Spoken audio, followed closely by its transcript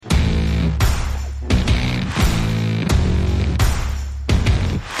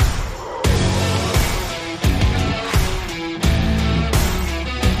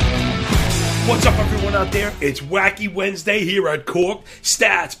out there? It's Wacky Wednesday here at Cork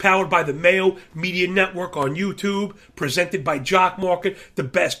Stats, powered by the Mayo Media Network on YouTube, presented by Jock Market, the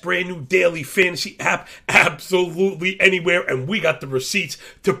best brand new daily fantasy app absolutely anywhere, and we got the receipts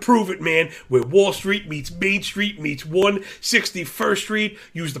to prove it, man. Where Wall Street meets Main Street meets 161st Street.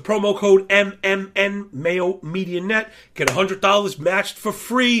 Use the promo code MMN Mayo Media Net. Get $100 matched for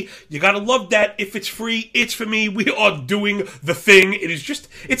free. You gotta love that. If it's free, it's for me. We are doing the thing.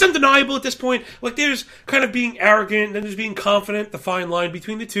 It's undeniable at this point. Like, there's kind of being arrogant and there's being confident, the fine line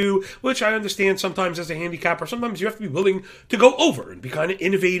between the two, which I understand sometimes as a handicapper. Sometimes you have to be willing to go over and be kind of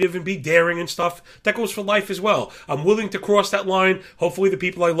innovative and be daring and stuff. That goes for life as well. I'm willing to cross that line. Hopefully the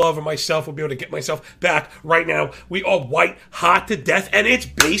people I love and myself will be able to get myself back. Right now, we are white hot to death, and it's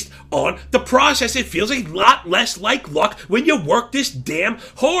based on the process. It feels a lot less like luck when you work this damn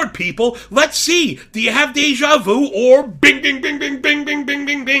hard, people. Let's see. Do you have deja vu or bing, bing, bing, bing, bing, bing, bing,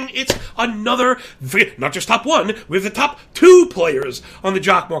 bing, bing? It's another, not just top one, we have the top two players on the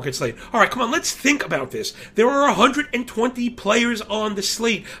Jock Market slate. All right, come on, let's think about this. There are 120 players on the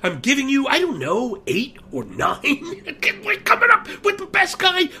slate. I'm giving you, I don't know, 8 or 9. We're coming up with the best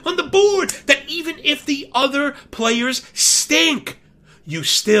guy on the board, that even if the other players stink, you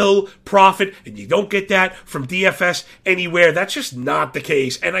still profit, and you don't get that from DFS anywhere. That's just not the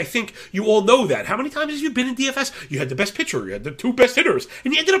case, and I think you all know that. How many times have you been in DFS? You had the best pitcher, you had the 2 best hitters,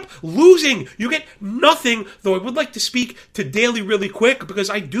 and you ended up losing. You get nothing, though I would like to speak to Daily really quick, because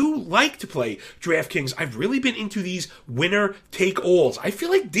I do like to play DraftKings. I've really been into these winner-take-alls. I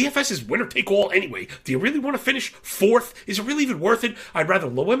feel like DFS is winner-take-all anyway. Do you really want to finish 4th? Is it really even worth it? I'd rather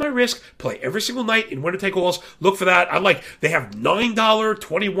lower my risk, play every single night in winner-take-alls. Look for that. They have $9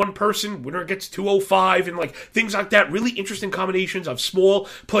 21 person, winner gets 205, and like things like that. Really interesting combinations of small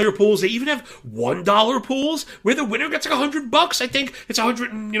player pools. They even have $1 pools where the winner gets like $100. I think it's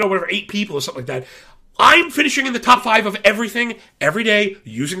 100 and, 8 people or something like that. I'm finishing in the top 5 of everything every day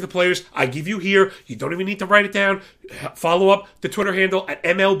using the players I give you here. You don't even need to write it down. Follow up the Twitter handle at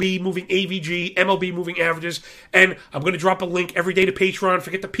MLB Moving AVG, MLB Moving Averages, and I'm going to drop a link every day to Patreon.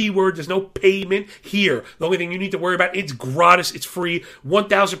 Forget the P word. There's no payment here. The only thing you need to worry about, it's gratis, it's free,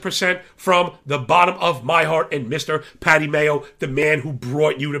 1,000% from the bottom of my heart, and Mr. Patty Mayo, the man who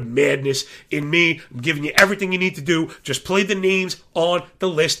brought you to madness in me. I'm giving you everything you need to do. Just play the names on the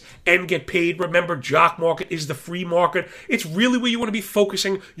list and get paid. Remember, Jock Market is the free market. It's really where you want to be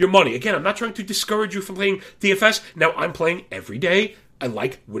focusing your money. Again, I'm not trying to discourage you from playing DFS. Now, I'm playing every day. I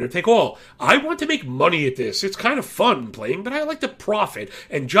like winner take all. I want to make money at this. It's kind of fun playing, but I like to profit.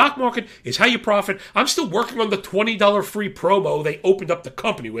 And Jock Market is how you profit. I'm still working on the $20 free promo they opened up the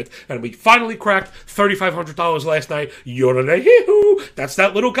company with, and we finally cracked $3,500 last night. Yoda-hee-hoo. That's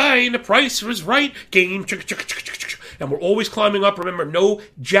that little guy in The Price Was Right game. And we're always climbing up. Remember, no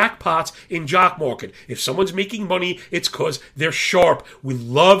jackpots in Jock Market. If someone's making money, it's because they're sharp. We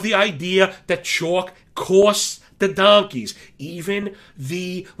love the idea that chalk costs the donkeys. Even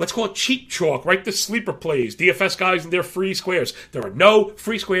the, let's call it cheap chalk, right? The sleeper plays, DFS guys and their free squares. There are no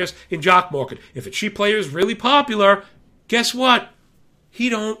free squares in Jock Market. If a cheap player is really popular, guess what? He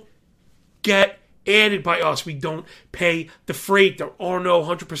don't get added by us. We don't pay the freight. There are no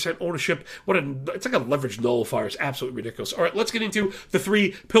 100% ownership. It's like a leverage nullifier. It's absolutely ridiculous. All right, let's get into the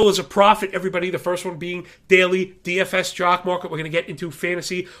 3 pillars of profit, everybody. The first one being daily DFS Jock Market. We're going to get into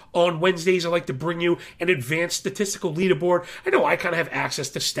fantasy on Wednesdays. I like to bring you an advanced statistical leaderboard. I know I kind of have access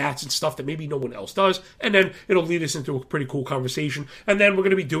to stats and stuff that maybe no one else does, and then it'll lead us into a pretty cool conversation. And then we're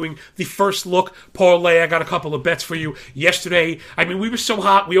going to be doing the first look parlay. I got a couple of bets for you yesterday. We were so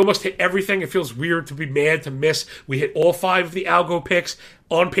hot. We almost hit everything. It feels weird to be mad to miss. We hit all 5 of the algo picks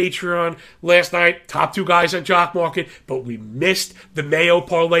on Patreon last night. Top 2 guys on Jock Market, but we missed the Mayo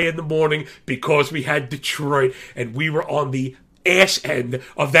parlay in the morning because we had Detroit, and we were on the ass end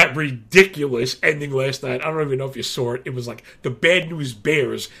of that ridiculous ending last night. I don't even know if you saw it. It was like the Bad News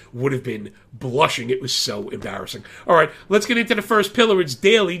Bears would have been blushing. It was so embarrassing. All right, let's get into the first pillar. It's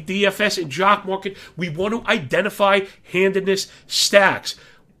daily DFS and Jock Market. We want to identify handedness stacks.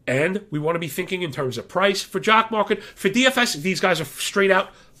 And we want to be thinking in terms of price for Jock Market. For DFS, these guys are straight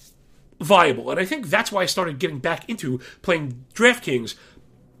out viable. And I think that's why I started getting back into playing DraftKings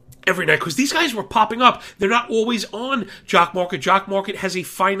every night, because these guys were popping up. They're not always on Jock Market. Jock Market has a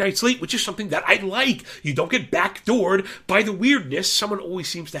finite slate, which is something that I like. You don't get backdoored by the weirdness. Someone always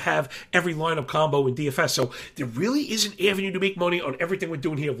seems to have every lineup combo in DFS, so there really is an avenue to make money on everything we're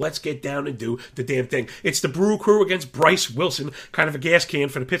doing here. Let's get down and do the damn thing. It's the Brew Crew against Bryce Wilson, kind of a gas can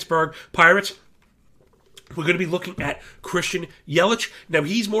for the Pittsburgh Pirates. We're going to be looking at Christian Yelich. Now,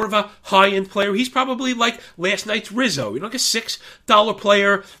 he's more of a high-end player. He's probably like last night's Rizzo. Like a $6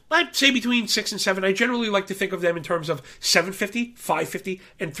 player. I'd say between 6 and 7. I generally like to think of them in terms of $750, $550,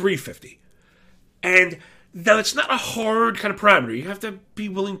 and $350. And now, it's not a hard kind of parameter. You have to be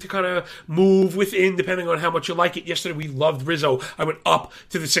willing to kind of move within, depending on how much you like it. Yesterday, we loved Rizzo. I went up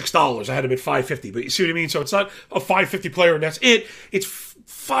to the $6. I had him at $550. But you see what I mean? So it's not a $550 player, and that's it. It's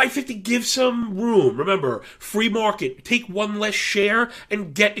 $550. Give some room. Remember, free market. Take one less share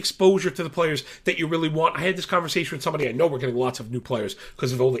and get exposure to the players that you really want. I had this conversation with somebody. I know we're getting lots of new players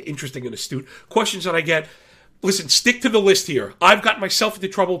because of all the interesting and astute questions that I get. Listen, stick to the list here. I've gotten myself into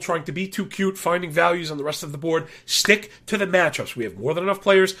trouble trying to be too cute, finding values on the rest of the board. Stick to the matchups. We have more than enough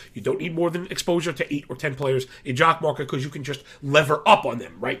players. You don't need more than exposure to 8 or 10 players in Jock Market because you can just lever up on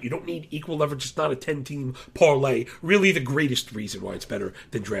them, right? You don't need equal leverage. It's not a 10-team parlay. Really the greatest reason why it's better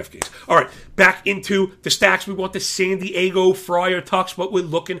than DraftKings. All right, back into the stacks. We want the San Diego Friar Tucks, but we're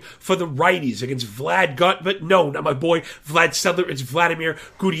looking for the righties against Vlad Gutt. But no, not my boy Vlad Sedler. It's Vladimir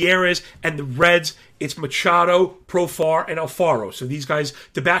Gutierrez and the Reds. It's Machado, Profar, and Alfaro. So these guys,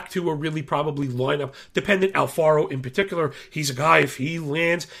 the back two are really probably lineup dependent. Alfaro in particular, he's a guy, if he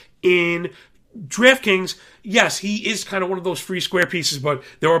lands in DraftKings, yes, he is kind of one of those free square pieces, but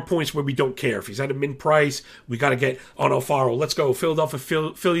there are points where we don't care. If he's at a min price, we got to get on Alfaro. Let's go.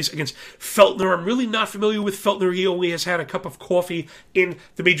 Philadelphia Phillies against Feltner. I'm really not familiar with Feltner. He only has had a cup of coffee in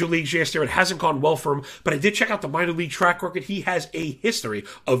the major leagues yesterday. It hasn't gone well for him, but I did check out the minor league track record. He has a history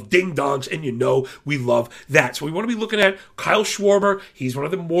of ding-dongs, and you know we love that. So we want to be looking at Kyle Schwarber. He's one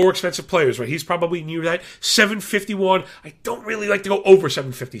of the more expensive players, right? He's probably near that. 751. I don't really like to go over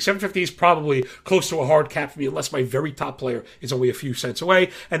 750. 750 is probably close to a hard cap for me unless my very top player is only a few cents away.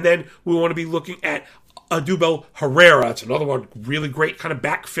 And then we want to be looking at Odubel Herrera. It's another one, really great kind of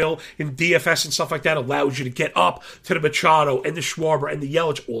backfill in DFS and stuff like that. Allows you to get up to the Machado and the Schwarber and the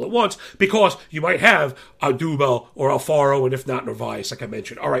Yelich all at once because you might have Odubel or Alfaro, and if not, Narvaez, like I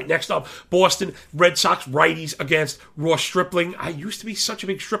mentioned. All right, next up, Boston Red Sox righties against Ross Stripling. I used to be such a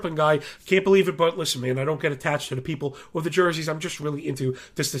big Stripling guy. Can't believe it, but listen, man, I don't get attached to the people or the jerseys. I'm just really into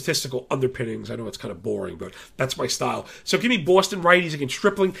the statistical underpinnings. I know it's kind of boring, but that's my style. So give me Boston righties against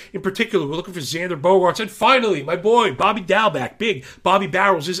Stripling. In particular, we're looking for Xander Bogaerts. And finally, my boy, Bobby Dalbec, big Bobby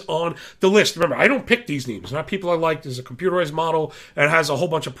Barrels, is on the list. Remember, I don't pick these names. Not people I like. There's a computerized model and has a whole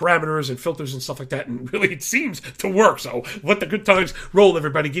bunch of parameters and filters and stuff like that, and really it seems to work. So let the good times roll,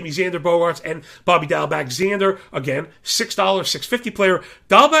 everybody. Give me Xander Bogaerts and Bobby Dalbec. Xander, again, $6, $6.50 player.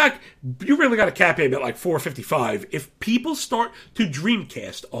 Dalbec, you really got to cap him at like $4.55. If people start to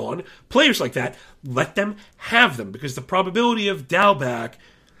dreamcast on players like that, let them have them, because the probability of Dalbec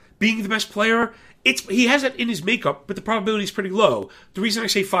being the best player, he has it in his makeup, but the probability is pretty low. The reason I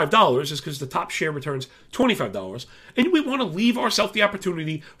say $5 is because the top share returns $25, and we want to leave ourselves the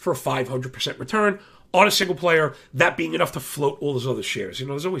opportunity for a 500% return on a single player, that being enough to float all those other shares. You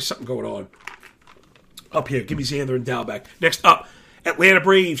know, there's always something going on. Up here, give me Xander and Dalbec. Next up, Atlanta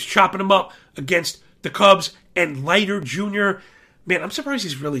Braves chopping them up against the Cubs and Leiter Jr. Man, I'm surprised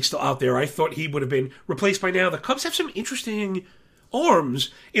he's really still out there. I thought he would have been replaced by now. The Cubs have some interesting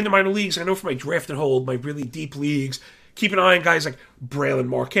arms in the minor leagues. I know for my draft and hold, my really deep leagues, keep an eye on guys like Braylon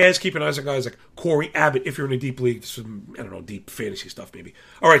Marquez. Keep an eye on guys like Corey Abbott if you're in a deep league. Some, I don't know, deep fantasy stuff maybe.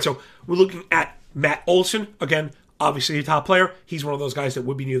 All right, so we're looking at Matt Olson. Again, obviously a top player. He's one of those guys that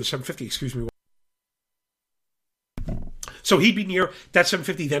would be near the 750, excuse me. So he'd be near that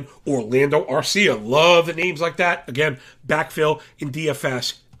 750 then. Orlando Arcia. Love the names like that. Again, backfill in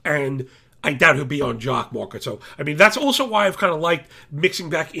DFS, and I doubt he'll be on Jock Market. So, I mean, that's also why I've kind of liked mixing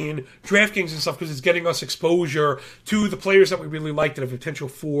back in DraftKings and stuff, because it's getting us exposure to the players that we really like that have potential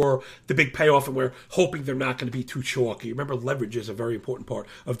for the big payoff, and we're hoping they're not going to be too chalky. Remember, leverage is a very important part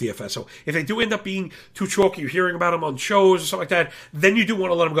of DFS. So if they do end up being too chalky, you're hearing about them on shows or something like that, then you do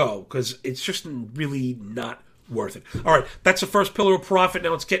want to let them go, because it's just really not worth it. All right, that's the first pillar of profit.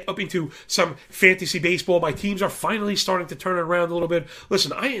 Now let's get up into some fantasy baseball. My teams are finally starting to turn it around a little bit.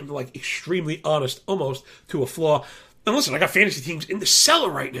 Listen, I am like extremely honest, almost to a flaw. And listen, I got fantasy teams in the cellar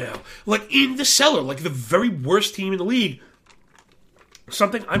right now. Like in the cellar, like the very worst team in the league.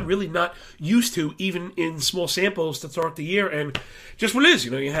 Something I'm really not used to, even in small samples to start the year, and just what it is.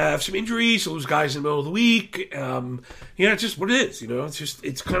 You know, you have some injuries, you lose guys in the middle of the week. It's just what it is. You know,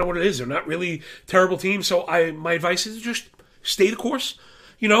 it's kind of what it is. They're not really terrible teams, so my advice is just stay the course.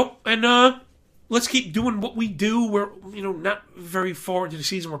 You know, and let's keep doing what we do. We're, not very far into the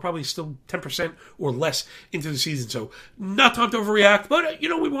season. We're probably still 10% or less into the season. So not time to overreact. But,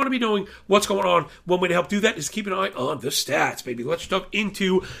 we want to be knowing what's going on. One way to help do that is keep an eye on the stats, baby. Let's jump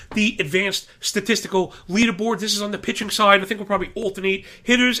into the advanced statistical leaderboard. This is on the pitching side. I think we'll probably alternate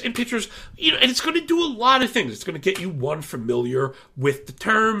hitters and pitchers. And it's going to do a lot of things. It's going to get you, one, familiar with the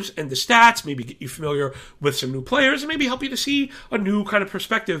terms and the stats, maybe get you familiar with some new players, and maybe help you to see a new kind of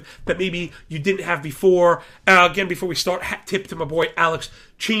perspective that maybe you didn't have before. Again, before we start, hat tip to my boy Alex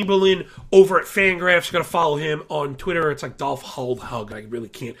Chamberlain over at Fangraphs. Got to follow him on Twitter. It's like Dolph Hug. I really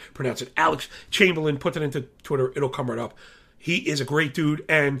can't pronounce it. Alex Chamberlain, put it into Twitter. It'll come right up. He is a great dude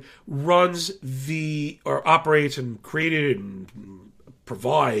and operates and created and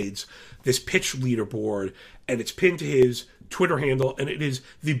provides this pitch leaderboard, and it's pinned to his Twitter handle, and it is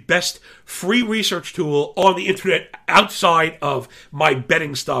the best free research tool on the internet outside of my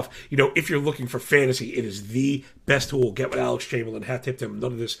betting stuff. If you're looking for fantasy, it is the best tool. Get with Alex Chamberlain. Hat tip to him.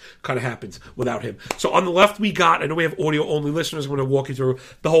 None of this kind of happens without him. So on the left, I know we have audio-only listeners. I'm going to walk you through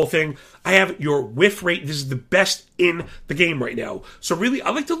the whole thing. I have your whiff rate. This is the best in the game right now. So really, I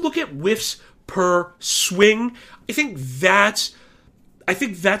like to look at whiffs per swing. I think that's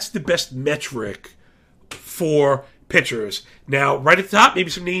the best metric for pitchers. Now, right at the top, maybe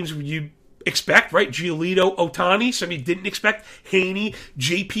some names you expect, right? Giolito, Ohtani, some you didn't expect. Haney,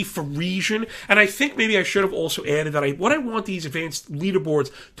 JP Frisian. And I think maybe I should have also added that what I want these advanced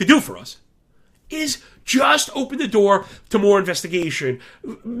leaderboards to do for us is just open the door to more investigation.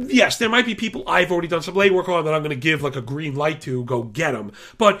 Yes, there might be people I've already done some legwork on that I'm going to give like a green light to, go get them.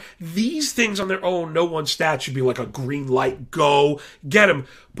 But these things on their own, no one stat should be like a green light, go get them.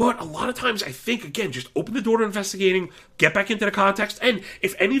 But a lot of times I think, again, just open the door to investigating, get back into the context, and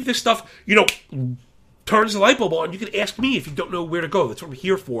if any of this stuff, turns the light bulb on, you can ask me if you don't know where to go. That's what I'm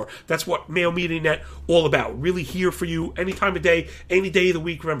here for. That's what Mayo Media Net all about. Really here for you any time of day, any day of the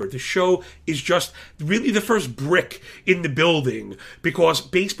week. Remember, the show is just really the first brick in the building, because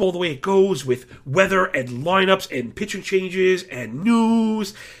baseball, the way it goes with weather and lineups and pitching changes and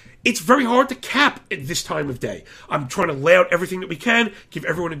news, it's very hard to cap at this time of day. I'm trying to lay out everything that we can, give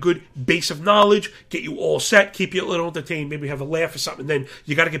everyone a good base of knowledge, get you all set, keep you a little entertained, maybe have a laugh or something, and then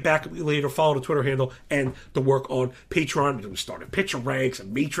you got to get back at me later, follow the Twitter handle, and the work on Patreon. We start a pitcher ranks, a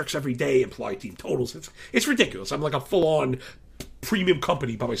matrix every day, apply team totals. It's ridiculous. I'm like a full-on premium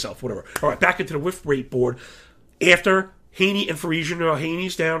company by myself, whatever. All right, back into the whiff rate board. After Haney and Frisian,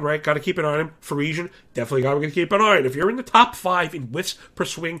 Haney's down, right? Got to keep an eye on him. Frisian, definitely got to keep an eye on. If you're in the top 5 in whiffs per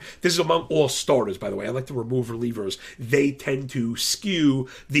swing, this is among all starters, by the way. I like to remove relievers. They tend to skew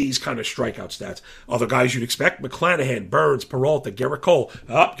these kind of strikeout stats. Other guys you'd expect: McClanahan, Burns, Peralta, Gerrit Cole.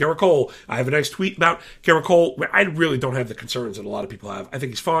 Gerrit Cole. I have a nice tweet about Gerrit Cole. I really don't have the concerns that a lot of people have. I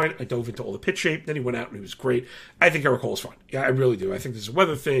think he's fine. I dove into all the pitch shape. Then he went out and he was great. I think Gerrit Cole is fine. Yeah, I really do. I think this is a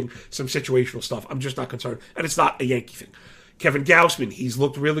weather thing, some situational stuff. I'm just not concerned. And it's not a Yankee thing. Kevin Gausman, he's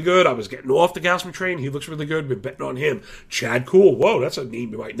looked really good. I was getting off the Gausman train. He looks really good. Been betting on him. Chad Kuhl, whoa, that's a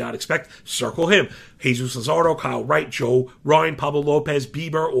name you might not expect. Circle him. Jesus Luzardo, Kyle Wright, Joe Ryan, Pablo Lopez,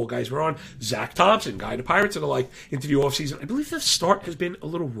 Bieber, all guys were on. Zach Thompson, guy the Pirates and the like, into the offseason. I believe the start has been a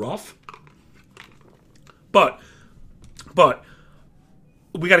little rough. But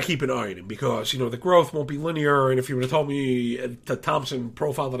we got to keep an eye on him, because, the growth won't be linear. And if you would have told me the Thompson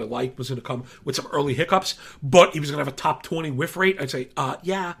profile that I liked was going to come with some early hiccups, but he was going to have a top 20 whiff rate, I'd say,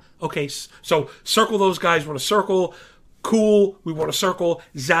 yeah, okay. So circle those guys. We want to circle Cool. We want to circle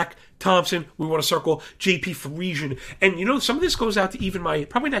Zach Thompson. We want to circle JP Frisian. And, some of this goes out to even my,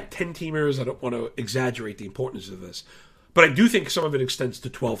 probably not 10-teamers. I don't want to exaggerate the importance of this, but I do think some of it extends to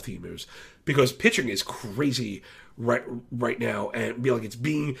 12-teamers, because pitching is crazy right now, and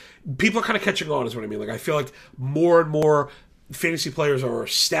people are kind of catching on, is what I mean. Like, I feel like more and more fantasy players are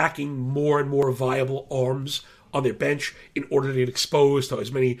stacking more and more viable arms on their bench in order to get exposed to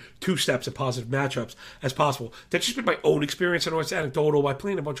as many two-steps and positive matchups as possible. That's just been my own experience. I know it's anecdotal. I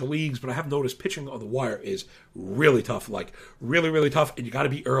play in a bunch of leagues, but I have noticed pitching on the wire is really tough, like really, really tough, and you got to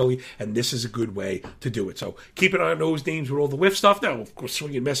be early, and this is a good way to do it. So keep an eye on those names with all the whiff stuff. Now, of course,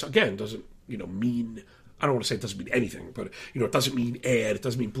 swing and miss, again, doesn't mean I don't want to say it doesn't mean anything, but, it doesn't mean add. It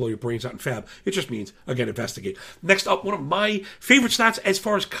doesn't mean blow your brains out in fab. It just means, again, investigate. Next up, one of my favorite stats as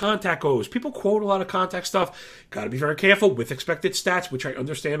far as contact goes. People quote a lot of contact stuff. Got to be very careful with expected stats, which I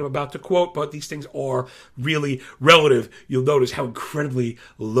understand I'm about to quote, but these things are really relative. You'll notice how incredibly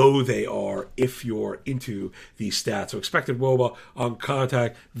low they are if you're into these stats. So expected WOBA on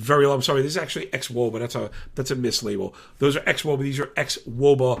contact, very low. I'm sorry, this is actually ex-WOBA. That's a mislabel. Those are ex-WOBA. These are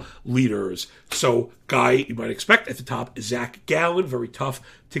ex-WOBA leaders. So guy you might expect at the top is Zach Gallen. Very tough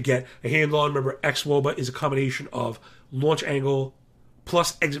to get a handle on. Remember, xwOBA is a combination of launch angle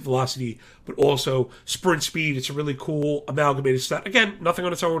plus exit velocity, but also sprint speed. It's a really cool amalgamated stat. Again, nothing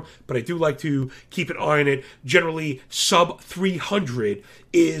on its own, but I do like to keep an eye on it. Generally, sub 300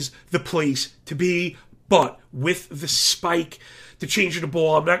 is the place to be, but with the spike, the change in the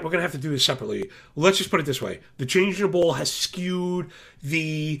ball, we're going to have to do this separately. Let's just put it this way. The change in the ball has skewed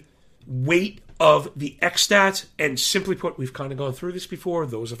the weight of the X stats, and simply put, we've kind of gone through this before,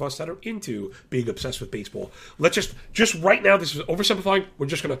 those of us that are into being obsessed with baseball. Let's just right now, this is oversimplifying, we're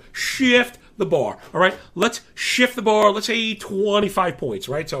just going to shift the bar, all right? Let's shift the bar, let's say 25 points,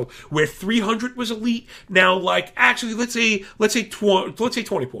 right? So where 300 was elite, now actually, let's say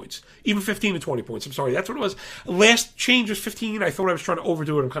 20 points, even 15 to 20 points, I'm sorry, that's what it was. Last change was 15, I thought I was trying to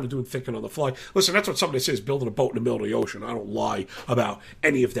overdo it, I'm kind of doing thinking on the fly. Listen, that's what somebody says, building a boat in the middle of the ocean. I don't lie about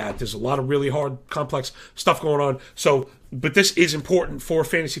any of that. There's a lot of really hard, complex stuff going on. So, but this is important for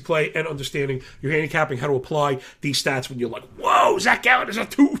fantasy play and understanding your handicapping, how to apply these stats when you're like, whoa, Zach Gallen is a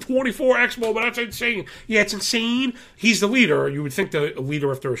 224 xwOBA, but that's insane. Yeah, it's insane. He's the leader. You would think the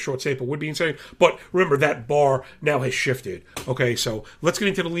leader after a short sample would be insane. But remember, that bar now has shifted. Okay, so let's get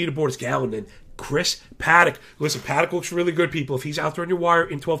into the leaderboard. It's Gallen and Chris Paddack. Listen, Paddack looks really good, people. If he's out there on your wire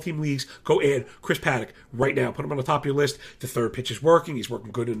in 12-team leagues, go add Chris Paddack right now. Put him on the top of your list. The third pitch is working. He's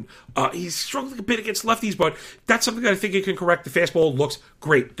working good, and he's struggling a bit against lefties, but that's something that I think he can correct. The fastball looks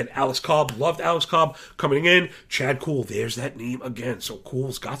great. Then Alex Cobb, loved Alex Cobb coming in. Chad Kuhl, there's that name again. So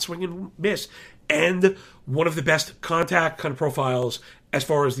Kuhl's got swing and miss, and one of the best contact kind of profiles as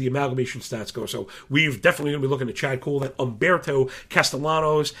far as the amalgamation stats go. So we've definitely going to be looking at Chad Kuhl and Humberto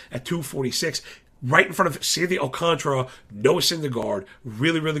Castellanos at 246. Right in front of Sandy Alcantara, Noah Syndergaard,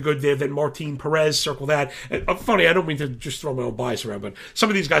 really, really good there. Then Martin Perez, circle that. And, funny, I don't mean to just throw my own bias around, but some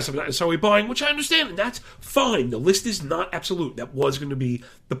of these guys I'm not necessarily buying, which I understand, and that's fine. The list is not absolute. That was going to be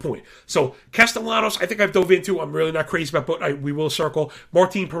the point. So Castellanos, I think I've dove into. I'm really not crazy about, but we will circle.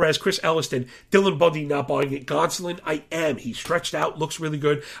 Martin Perez, Chris Elliston, Dylan Bundy, not buying it. Gonsolin, I am. He stretched out, looks really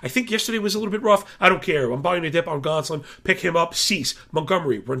good. I think yesterday was a little bit rough. I don't care. I'm buying a dip on Gonsolin. Pick him up. Cease,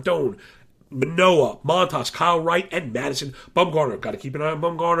 Montgomery, Rendon, Manoah, Montas, Kyle Wright, and Madison Bumgarner. Got to keep an eye on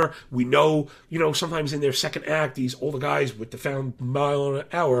Bumgarner. We know, sometimes in their second act, these older guys with the found mile an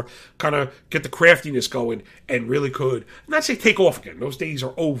hour kind of get the craftiness going and really could, not say take off again. Those days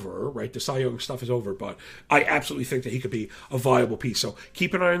are over, right? The Cy Young stuff is over, but I absolutely think that he could be a viable piece. So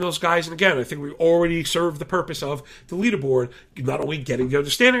keep an eye on those guys. And again, I think we already served the purpose of the leaderboard, not only getting the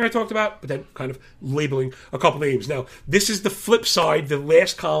understanding I talked about, but then kind of labeling a couple names. Now, this is the flip side, the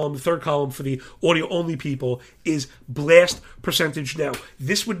last column, the third column for the audio-only people is blast percentage. Now,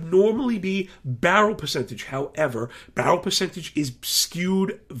 this would normally be barrel percentage. However, barrel percentage is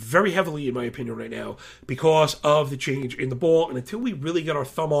skewed very heavily, in my opinion, right now because of the change in the ball. And until we really get our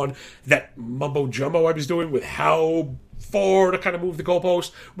thumb on that mumbo-jumbo I was doing with how far to kind of move the goalpost,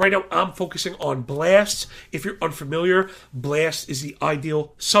 right now I'm focusing on blasts. If you're unfamiliar, blast is the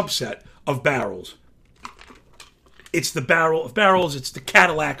ideal subset of barrels. It's the barrel of barrels. It's the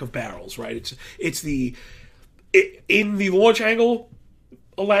Cadillac of barrels, right? In the launch angle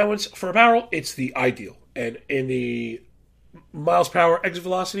allowance for a barrel, it's the ideal. And in the miles per hour exit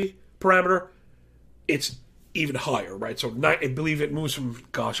velocity parameter, it's even higher, right? So I believe it moves from,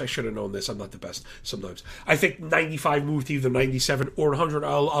 gosh, I should have known this. I'm not the best sometimes. I think 95 moved to either 97 or 100.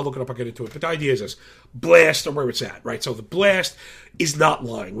 I'll look it up. I'll get into it. But the idea is this. Blast or where it's at, right? So the blast is not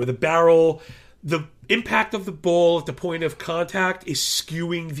lying. With a barrel, the impact of the ball at the point of contact is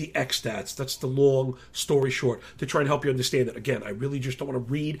skewing the X stats. That's the long story short to try and help you understand it. Again, I really just don't want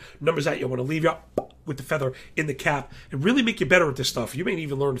to read numbers at you. I want to leave you with the feather in the cap and really make you better at this stuff. You may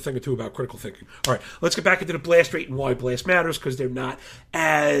even learn a thing or two about critical thinking. All right, let's get back into the blast rate and why blast matters, because they're not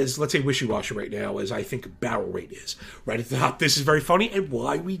as, let's say, wishy-washy right now as I think barrel rate is. Right at the top, this is very funny and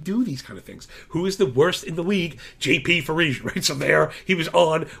why we do these kind of things. Who is the worst in the league? JP Farige, right? So there, he was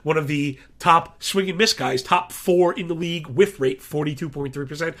on one of the top swing and miss guys, top 4 in the league, whiff rate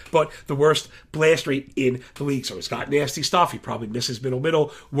 42.3%, but the worst blast rate in the league. So he's got nasty stuff. He probably misses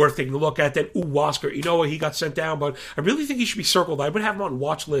middle, worth taking a look at. Then Oscar Inoue, he got sent down, but I really think he should be circled. I would have him on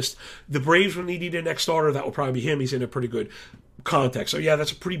watch list. The Braves, when they need a next starter, that will probably be him. He's in a pretty good contact. So yeah,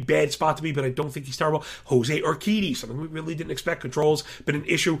 that's a pretty bad spot to be, but I don't think he's terrible. Jose Urquidy, something we really didn't expect. Controls been an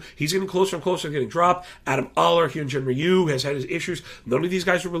issue. He's getting closer and closer to getting dropped. Adam Aller, Hyunjin Ryu has had his issues. None of these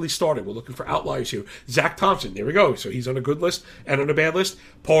guys are really starting. We're looking for outliers here. Zach Thompson, there we go. So he's on a good list and on a bad list.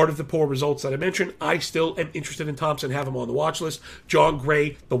 Part of the poor results that I mentioned. I still am interested in Thompson, have him on the watch list. John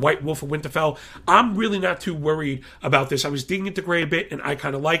Gray, the White Wolf of Winterfell. I'm really not too worried about this. I was digging into Gray a bit, and I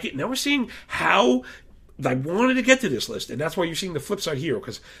kind of like it. Now we're seeing how I wanted to get to this list, and that's why you're seeing the flip side here,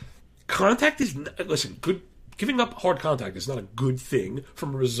 because contact is, listen, good. Giving up hard contact is not a good thing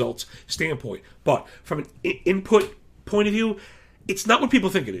from a results standpoint, but from an input point of view, it's not what people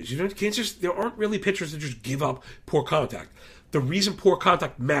think it is. You can't just, there aren't really pitchers that just give up poor contact. The reason poor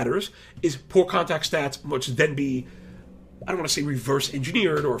contact matters is poor contact stats must then be, I don't want to say reverse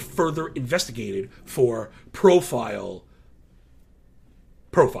engineered or further investigated for profiles.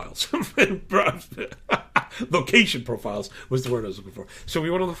 Location profiles was the word I was looking for. So we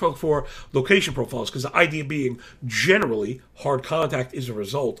want to look for location profiles, because the idea being generally hard contact is a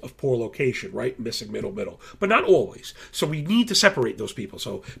result of poor location, right? Missing middle. But not always. So we need to separate those people.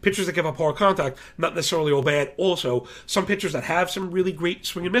 So pitchers that give up hard contact, not necessarily all bad. Also, some pitchers that have some really great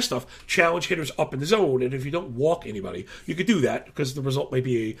swing and miss stuff challenge hitters up in the zone. And if you don't walk anybody, you could do that, because the result may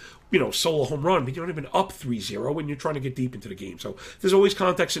be a solo home run, but you're not even up 3-0 when you're trying to get deep into the game. So there's always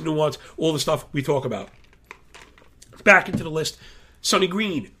context and nuance, all the stuff we talk about. Back into the list, Sonny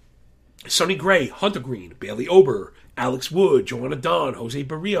Green, Sonny Gray, Hunter Green, Bailey Ober, Alex Wood, Joanna Dunn, Jose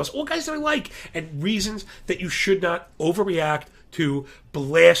Barrios, all guys that I like, and reasons that you should not overreact to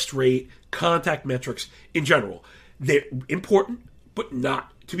blast rate contact metrics in general. They're important, but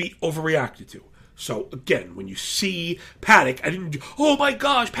not to be overreacted to. So, again, when you see Paddock, oh my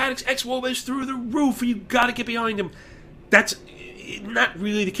gosh, Paddock's X-Wob is through the roof, you got to get behind him. That's not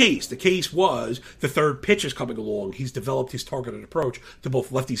really the case. The case was the third pitch is coming along. He's developed his targeted approach to both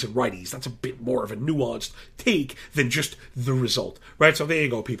lefties and righties. That's a bit more of a nuanced take than just the result, right? So there you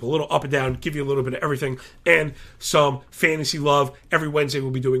go, people. A little up and down, give you a little bit of everything, and some fantasy love. Every Wednesday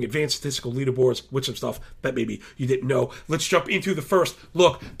we'll be doing advanced statistical leaderboards with some stuff that maybe you didn't know. Let's jump into the first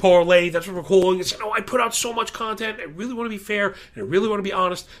look parlay. That's what we're calling it. I put out so much content. I really want to be fair, and I really want to be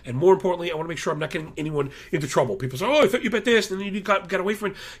honest, and more importantly, I want to make sure I'm not getting anyone into trouble. People say, I thought you bet this, and then you got away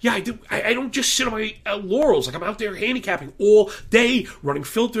from it. Yeah, I do. I don't just sit on my laurels. Like, I'm out there handicapping all day, running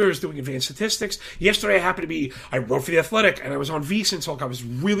filters, doing advanced statistics. Yesterday, I wrote for The Athletic, and I was on VSiN, so I was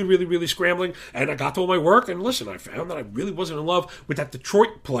really, really, really scrambling, and I got to all my work, and listen, I found that I really wasn't in love with that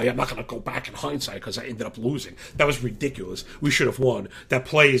Detroit play. I'm not going to go back in hindsight, because I ended up losing. That was ridiculous. We should have won. That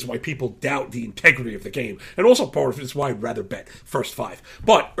play is why people doubt the integrity of the game, and also part of it is why I'd rather bet first five.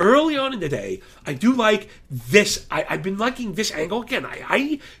 But early on in the day, I do like this. I've been liking this angle. Again,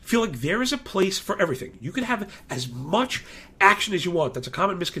 I feel like there is a place for everything. You can have as much action as you want. That's a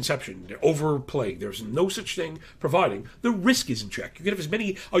common misconception. They're overplaying. There's no such thing, providing the risk is in check. You can have as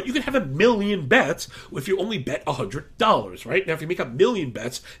many, you can have 1 million bets if you only bet $100, right? Now, if you make 1 million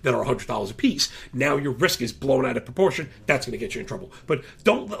bets that are $100 a piece, now your risk is blown out of proportion. That's going to get you in trouble. But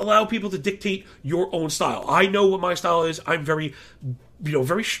don't allow people to dictate your own style. I know what my style is. I'm very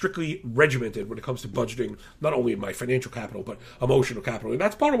strictly regimented when it comes to budgeting, not only my financial capital, but emotional capital. And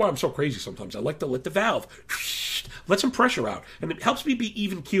that's part of why I'm so crazy sometimes. I like to let the valve let some pressure out. And it helps me be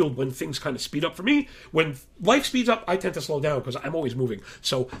even-keeled when things kind of speed up for me. When life speeds up, I tend to slow down because I'm always moving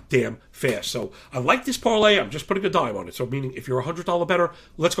so damn fast. So I like this parlay. I'm just putting a dime on it. So meaning if you're a $100 bettor,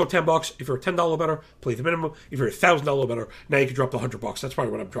 let's go $10. If you're a $10 bettor, play the minimum. If you're a $1,000 bettor, now you can drop the $100. That's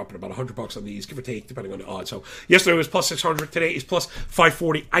probably what I'm dropping, about $100 on these, give or take, depending on the odds. So yesterday was plus 600. Today is plus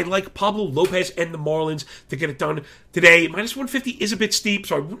 540. I like Pablo Lopez and the Marlins to get it done today. Minus 150 is a bit steep,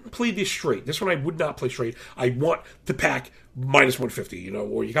 so I wouldn't play this straight. This one I would not play straight. I want to pack minus 150,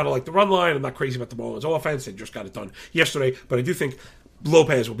 or you got to like the run line. I'm not crazy about the Marlins offense. They just got it done yesterday, but I do think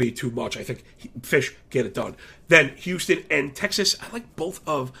Lopez will be too much. I think Fish get it done. Then Houston and Texas. I like both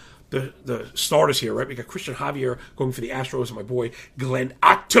of the starters here, right? We got Christian Javier going for the Astros and my boy Glenn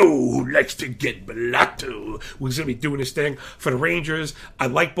Otto, who likes to get blotto, who's going to be doing his thing for the Rangers. I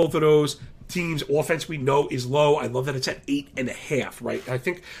like both of those teams. Offense we know is low. I love that it's at 8.5, right? I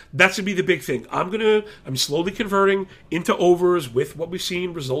think that's going to be the big thing. I'm slowly converting into overs with what we've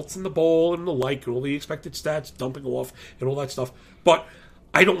seen, results in the bowl and the like, and all the expected stats dumping off and all that stuff. But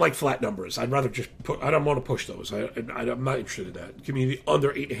I don't like flat numbers. I'd rather just I don't want to push those. I'm not interested in that. Give me the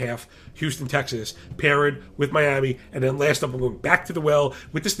under 8.5, Houston, Texas, paired with Miami, and then last up I'm going back to the well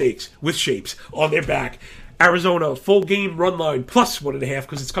with the Snakes, with Shapes on their back. Arizona, full game run line, plus 1.5,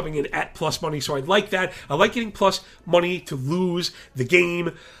 because it's coming in at plus money, so I like that. I like getting plus money to lose the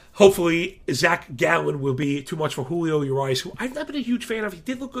game. Hopefully, Zach Gallen will be too much for Julio Urias, who I've not been a huge fan of. He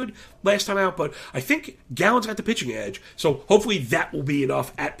did look good last time out, but I think Gallen's got the pitching edge. So hopefully that will be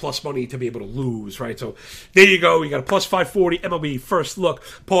enough at plus money to be able to lose, right? So there you go. You got a plus 540 MLB first look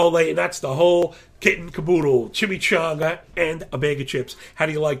parlay, and that's the whole kit and caboodle, chimichanga, and a bag of chips. How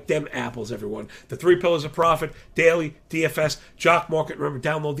do you like them apples, everyone? The 3 pillars of profit, daily, DFS, Jock Market. Remember,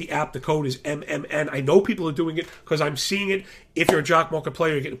 download the app. The code is MMN. I know people are doing it because I'm seeing it. If you're a Jock Market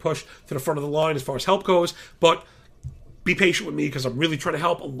player, you're getting pushed to the front of the line as far as help goes, but be patient with me because I'm really trying to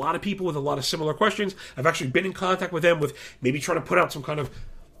help a lot of people with a lot of similar questions. I've actually been in contact with them with maybe trying to put out some kind of,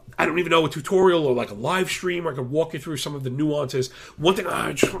 I don't even know, a tutorial or like a live stream where I could walk you through some of the nuances. One thing,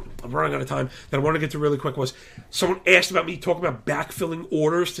 I'm running out of time, that I want to get to really quick was someone asked about me talking about backfilling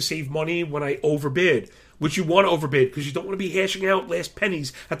orders to save money when I overbid, which you want to overbid because you don't want to be hashing out last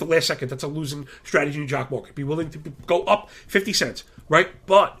pennies at the last second. That's a losing strategy in Jock Market. Be willing to go up 50 cents, right?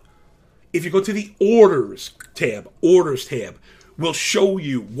 But if you go to the orders tab, will show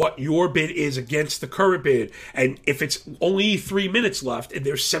you what your bid is against the current bid. And if it's only 3 minutes left and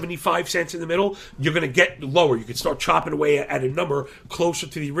there's 75 cents in the middle, you're going to get lower. You can start chopping away at a number closer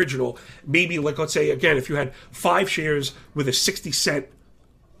to the original. Maybe, like, let's say, again, if you had 5 shares with a 60-cent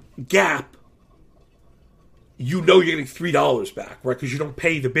gap, you know you're getting $3 back, right? Because you don't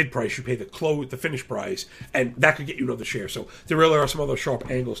pay the bid price, you pay the finish price, and that could get you another share. So there really are some other sharp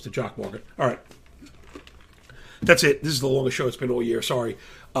angles to Jock Market. All right. That's it. This is the longest show it's been all year. Sorry,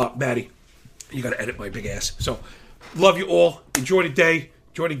 Maddie. You got to edit my big ass. So, love you all. Enjoy the day.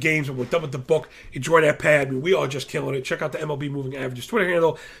 Enjoy the games. When we're done with the book, enjoy that pad. I mean, we are just killing it. Check out the MLB Moving Averages Twitter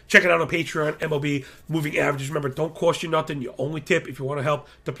handle. Check it out on Patreon, MLB Moving Averages. Remember, don't cost you nothing. You only tip if you want to help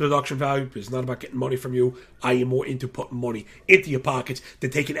the production value. It's not about getting money from you. I am more into putting money into your pockets than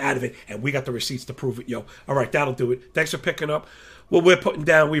taking out of it. And we got the receipts to prove it, yo. All right, that'll do it. Thanks for picking up what we're putting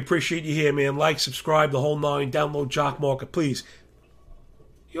down. We appreciate you here, man. Like, subscribe, the whole 9. Download Jock Market, please.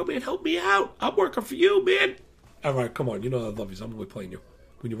 Yo, man, help me out. I'm working for you, man. All right, come on. You know I love you. So I'm only playing you.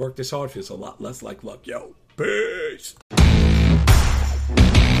 When you work this hard, it feels a lot less like luck. Yo, peace.